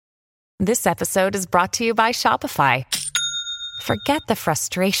This episode is brought to you by Shopify. Forget the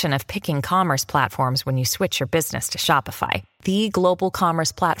frustration of picking commerce platforms when you switch your business to Shopify, the global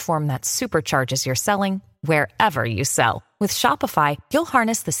commerce platform that supercharges your selling wherever you sell. With Shopify, you'll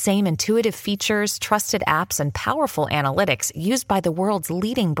harness the same intuitive features, trusted apps, and powerful analytics used by the world's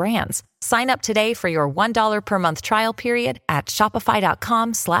leading brands. Sign up today for your $1 per month trial period at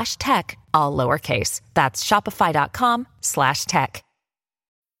shopify.com/tech, all lowercase. That's shopify.com/tech.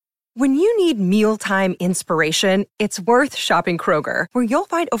 When you need mealtime inspiration, it's worth shopping Kroger, where you'll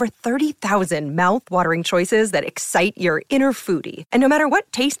find over 30,000 mouth-watering choices that excite your inner foodie. And no matter what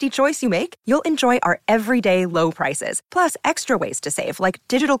tasty choice you make, you'll enjoy our everyday low prices, plus extra ways to save, like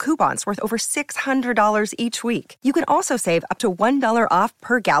digital coupons worth over $600 each week. You can also save up to $1 off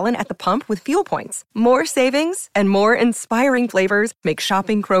per gallon at the pump with fuel points. More savings and more inspiring flavors make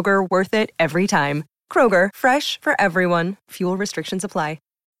shopping Kroger worth it every time. Kroger, fresh for everyone. Fuel restrictions apply.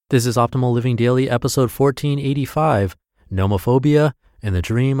 This is Optimal Living Daily, episode 1485, Nomophobia and the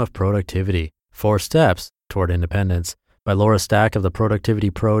Dream of Productivity, 4 Steps Toward Independence, by Laura Stack of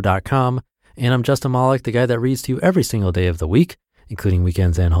theproductivitypro.com. And I'm Justin Malik, the guy that reads to you every single day of the week, including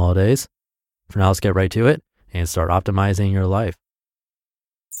weekends and holidays. For now, let's get right to it and start optimizing your life.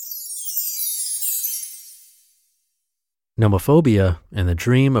 Nomophobia and the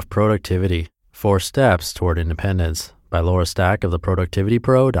Dream of Productivity, 4 Steps Toward Independence, by Laura Stack of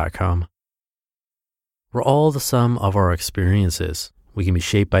theproductivitypro.com. We're all the sum of our experiences. We can be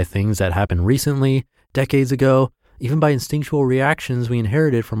shaped by things that happened recently, decades ago, even by instinctual reactions we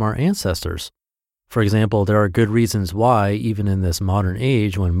inherited from our ancestors. For example, there are good reasons why, even in this modern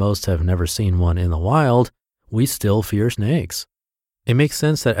age when most have never seen one in the wild, we still fear snakes. It makes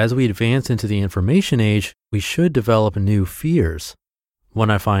sense that as we advance into the information age, we should develop new fears. One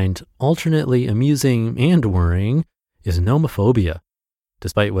I find alternately amusing and worrying is nomophobia.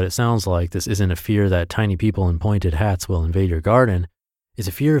 Despite what it sounds like, this isn't a fear that tiny people in pointed hats will invade your garden. It's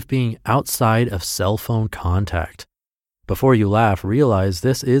a fear of being outside of cell phone contact. Before you laugh, realize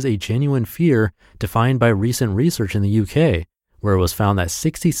this is a genuine fear defined by recent research in the UK, where it was found that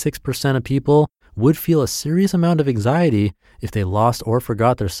 66% of people would feel a serious amount of anxiety if they lost or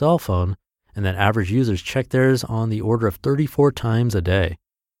forgot their cell phone, and that average users check theirs on the order of 34 times a day.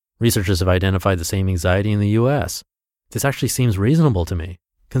 Researchers have identified the same anxiety in the US. This actually seems reasonable to me.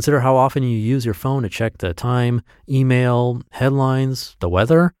 Consider how often you use your phone to check the time, email, headlines, the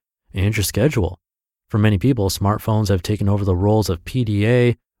weather, and your schedule. For many people, smartphones have taken over the roles of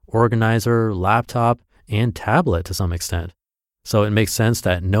PDA, organizer, laptop, and tablet to some extent. So it makes sense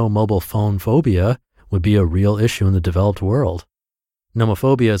that no mobile phone phobia would be a real issue in the developed world.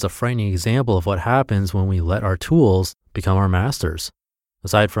 Nomophobia is a frightening example of what happens when we let our tools become our masters.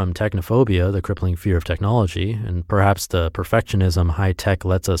 Aside from technophobia, the crippling fear of technology, and perhaps the perfectionism high tech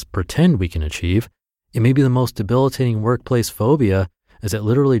lets us pretend we can achieve, it may be the most debilitating workplace phobia as it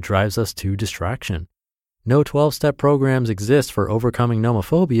literally drives us to distraction. No 12-step programs exist for overcoming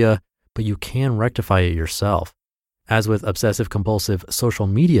nomophobia, but you can rectify it yourself. As with obsessive compulsive social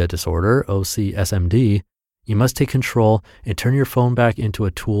media disorder, OCSMD, you must take control and turn your phone back into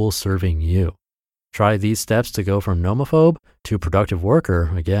a tool serving you. Try these steps to go from nomophobe to productive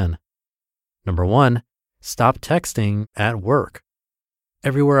worker again. Number 1, stop texting at work.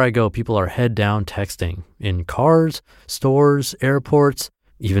 Everywhere I go, people are head down texting in cars, stores, airports,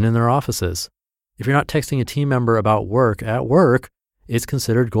 even in their offices. If you're not texting a team member about work at work, it's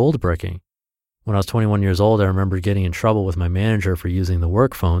considered gold bricking. When I was 21 years old, I remember getting in trouble with my manager for using the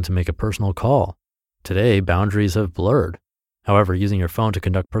work phone to make a personal call. Today, boundaries have blurred. However, using your phone to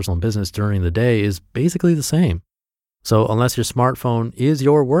conduct personal business during the day is basically the same. So unless your smartphone is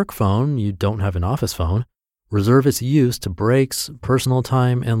your work phone, you don't have an office phone, reserve its use to breaks, personal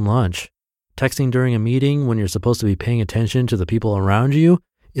time, and lunch. Texting during a meeting when you're supposed to be paying attention to the people around you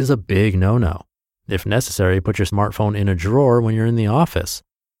is a big no-no. If necessary, put your smartphone in a drawer when you're in the office.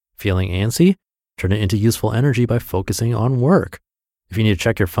 Feeling antsy? Turn it into useful energy by focusing on work. If you need to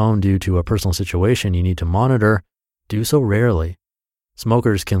check your phone due to a personal situation you need to monitor, do so rarely.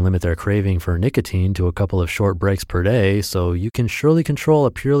 Smokers can limit their craving for nicotine to a couple of short breaks per day, so you can surely control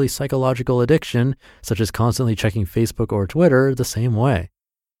a purely psychological addiction, such as constantly checking Facebook or Twitter, the same way.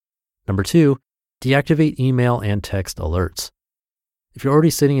 Number 2, deactivate email and text alerts. If you're already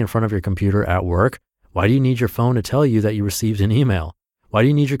sitting in front of your computer at work, why do you need your phone to tell you that you received an email? Why do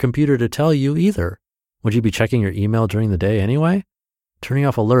you need your computer to tell you either? Would you be checking your email during the day anyway? Turning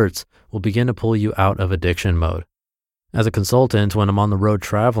off alerts will begin to pull you out of addiction mode. As a consultant, when I'm on the road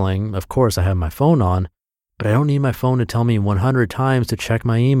traveling, of course I have my phone on, but I don't need my phone to tell me 100 times to check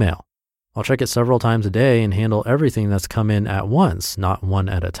my email. I'll check it several times a day and handle everything that's come in at once, not one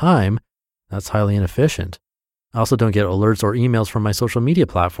at a time, That's highly inefficient. I also don't get alerts or emails from my social media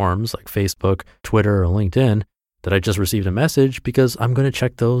platforms like Facebook, Twitter, or LinkedIn that I just received a message because I'm going to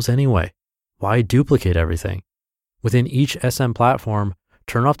check those anyway. Why duplicate everything? Within each SM platform,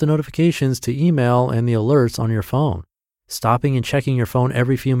 turn off the notifications to email and the alerts on your phone. Stopping and checking your phone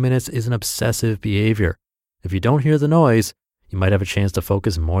every few minutes is an obsessive behavior. If you don't hear the noise, you might have a chance to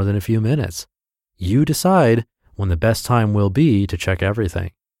focus more than a few minutes. You decide when the best time will be to check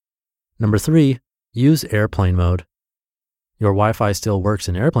everything. Number 3, use airplane mode. Your Wi-Fi still works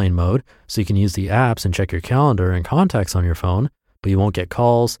in airplane mode, so you can use the apps and check your calendar and contacts on your phone, but you won't get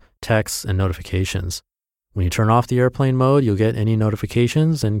calls, texts, and notifications. When you turn off the airplane mode, you'll get any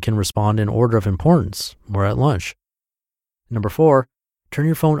notifications and can respond in order of importance or at lunch. Number 4, turn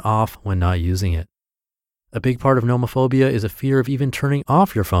your phone off when not using it. A big part of nomophobia is a fear of even turning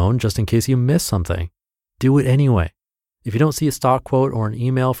off your phone just in case you miss something. Do it anyway. If you don't see a stock quote or an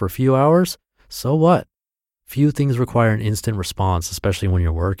email for a few hours, so what? Few things require an instant response, especially when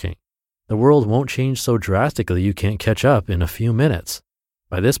you're working. The world won't change so drastically you can't catch up in a few minutes.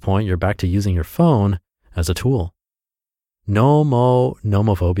 By this point, you're back to using your phone as a tool.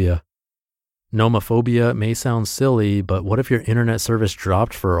 Nomophobia. Nomophobia may sound silly, but what if your internet service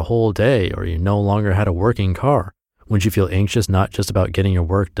dropped for a whole day or you no longer had a working car? Wouldn't you feel anxious not just about getting your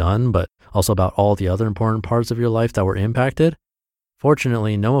work done, but also about all the other important parts of your life that were impacted?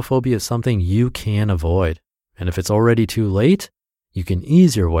 Fortunately, nomophobia is something you can avoid. And if it's already too late, you can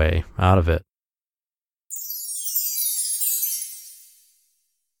ease your way out of it.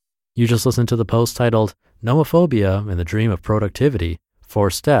 You just listened to the post titled Nomophobia and the Dream of Productivity, 4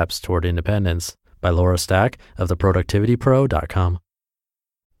 Steps Toward Independence by Laura Stack of theproductivitypro.com.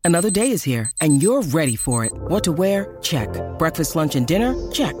 Another day is here, and you're ready for it. What to wear? Check. Breakfast, lunch, and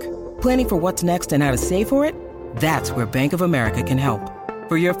dinner? Check. Planning for what's next and how to save for it? That's where Bank of America can help.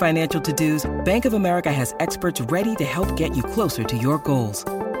 For your financial to-dos, Bank of America has experts ready to help get you closer to your goals.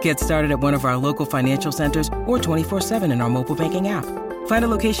 Get started at one of our local financial centers or 24/7 in our mobile banking app. Find a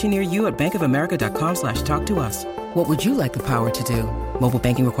location near you at bankofamerica.com/talktous. What would you like the power to do? Mobile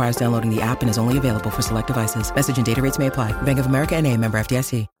banking requires downloading the app and is only available for select devices. Message and data rates may apply. Bank of America NA, member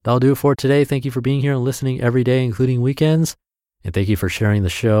FDIC. That'll do it for today. Thank you for being here and listening every day, including weekends. And thank you for sharing the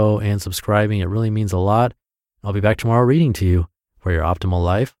show and subscribing. It really means a lot. I'll be back tomorrow reading to you where your optimal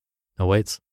life awaits.